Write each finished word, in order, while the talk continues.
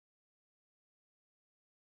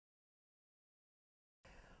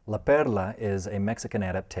La Perla is a Mexican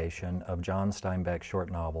adaptation of John Steinbeck's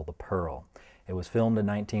short novel, The Pearl. It was filmed in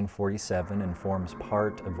 1947 and forms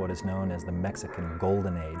part of what is known as the Mexican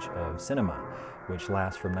Golden Age of cinema, which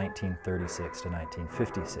lasts from 1936 to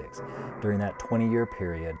 1956. During that 20-year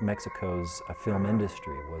period, Mexico's film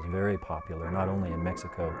industry was very popular, not only in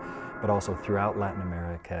Mexico, but also throughout Latin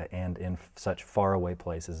America and in such faraway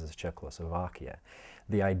places as Czechoslovakia.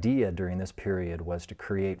 The idea during this period was to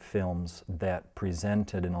create films that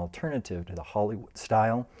presented an alternative to the Hollywood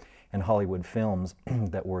style and Hollywood films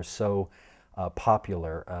that were so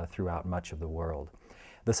popular throughout much of the world.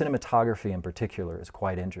 The cinematography in particular is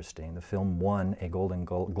quite interesting. The film won a Golden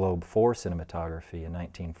Globe for cinematography in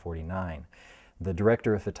 1949. The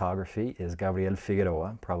director of photography is Gabriel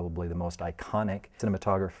Figueroa, probably the most iconic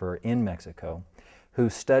cinematographer in Mexico, who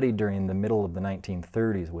studied during the middle of the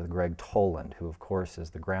 1930s with Greg Toland, who of course is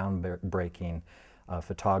the groundbreaking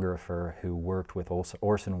photographer who worked with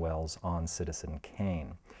Orson Welles on Citizen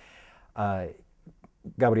Kane.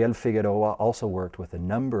 Gabriel Figueroa also worked with a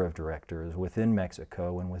number of directors within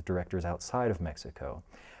Mexico and with directors outside of Mexico.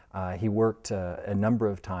 He worked a number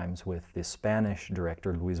of times with the Spanish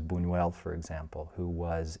director Luis Buñuel, for example, who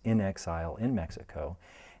was in exile in Mexico,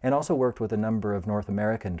 and also worked with a number of North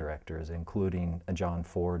American directors, including John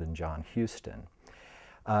Ford and John Huston.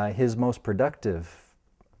 His most productive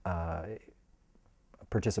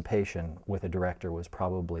participation with a director was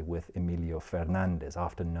probably with Emilio Fernández,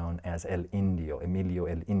 often known as El Indio, Emilio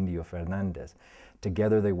El Indio Fernández.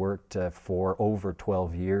 Together they worked for over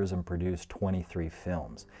 12 years and produced 23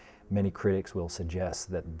 films. Many critics will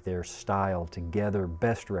suggest that their style together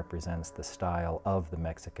best represents the style of the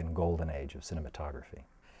Mexican Golden Age of cinematography.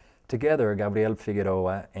 Together, Gabriel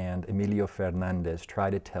Figueroa and Emilio Fernández try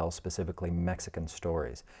to tell specifically Mexican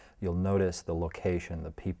stories. You'll notice the location,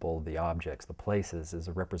 the people, the objects, the places is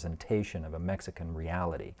a representation of a Mexican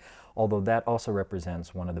reality, although that also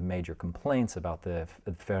represents one of the major complaints about the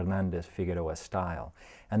Fernández-Figueroa style,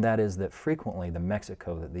 and that is that frequently the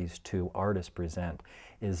Mexico that these two artists present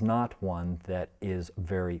is not one that is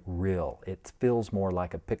very real. It feels more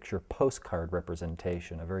like a picture postcard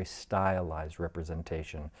representation, a very stylized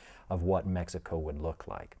representation of what Mexico would look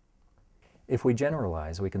like. If we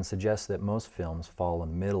generalize, we can suggest that most films fall in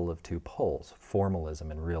the middle of two poles,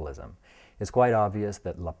 formalism and realism. It's quite obvious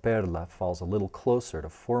that La Perla falls a little closer to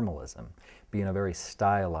formalism, being a very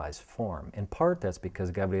stylized form. In part, that's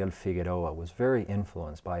because Gabriel Figueroa was very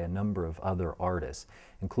influenced by a number of other artists,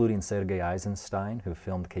 including Sergei Eisenstein, who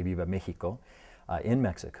filmed Que Viva Mexico in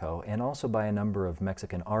Mexico, and also by a number of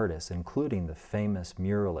Mexican artists, including the famous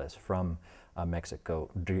muralists from Mexico,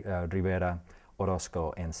 Rivera,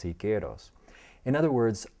 Orozco, and Siqueiros. In other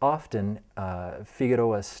words, often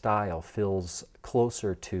Figueroa's style feels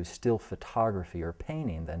closer to still photography or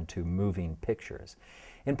painting than to moving pictures.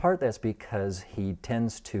 In part, that's because he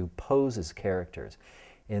tends to pose his characters.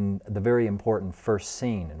 In the very important first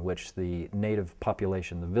scene in which the native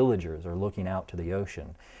population, the villagers, are looking out to the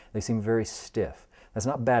ocean, they seem very stiff. That's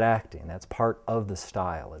not bad acting, that's part of the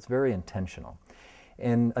style. It's very intentional.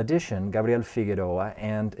 In addition, Gabriel Figueroa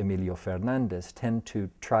and Emilio Fernández tend to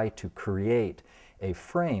try to create a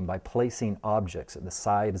frame by placing objects at the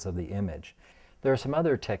sides of the image. There are some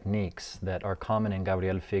other techniques that are common in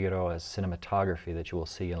Gabriel Figueroa's cinematography that you will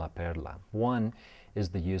see in La Perla. One is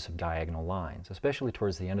the use of diagonal lines, especially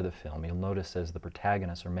towards the end of the film. You'll notice as the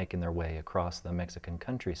protagonists are making their way across the Mexican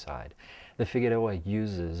countryside, that Figueroa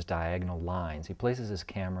uses diagonal lines. He places his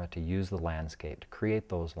camera to use the landscape to create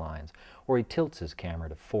those lines, or he tilts his camera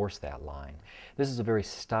to force that line. This is a very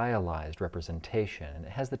stylized representation, and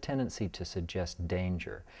it has the tendency to suggest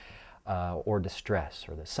danger or distress,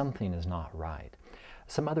 or that something is not right.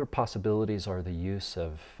 Some other possibilities are the use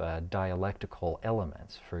of dialectical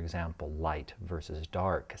elements, for example, light versus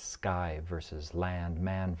dark, sky versus land,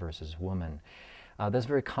 man versus woman. That's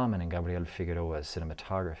very common in Gabriel Figueroa's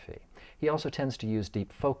cinematography. He also tends to use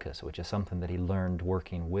deep focus, which is something that he learned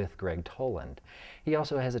working with Greg Toland. He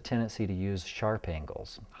also has a tendency to use sharp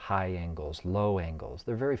angles, high angles, low angles.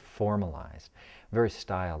 They're very formalized, very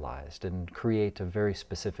stylized, and create a very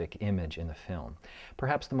specific image in the film.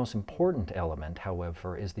 Perhaps the most important element,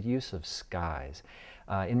 however, is the use of skies.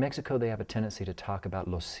 In Mexico, they have a tendency to talk about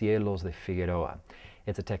los cielos de Figueroa.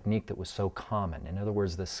 It's a technique that was so common. In other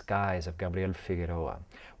words, the skies of Gabriel Figueroa.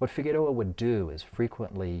 What Figueroa would do is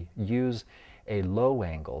frequently use a low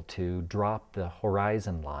angle to drop the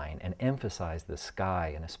horizon line and emphasize the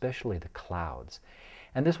sky and especially the clouds.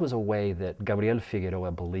 And this was a way that Gabriel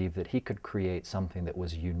Figueroa believed that he could create something that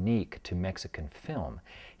was unique to Mexican film.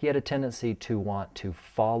 He had a tendency to want to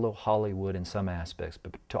follow Hollywood in some aspects,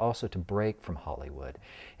 but also to break from Hollywood.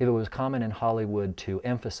 If it was common in Hollywood to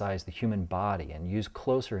emphasize the human body and use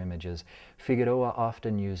closer images, Figueroa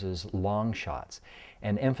often uses long shots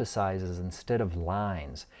and emphasizes, instead of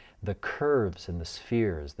lines, the curves and the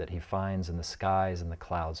spheres that he finds in the skies and the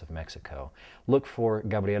clouds of Mexico. Look for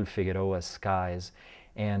Gabriel Figueroa's skies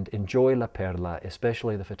and enjoy La Perla,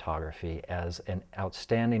 especially the photography, as an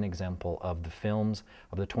outstanding example of the films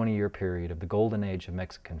of the 20-year period of the golden age of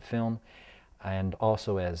Mexican film, and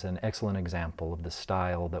also as an excellent example of the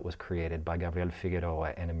style that was created by Gabriel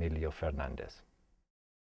Figueroa and Emilio Fernandez.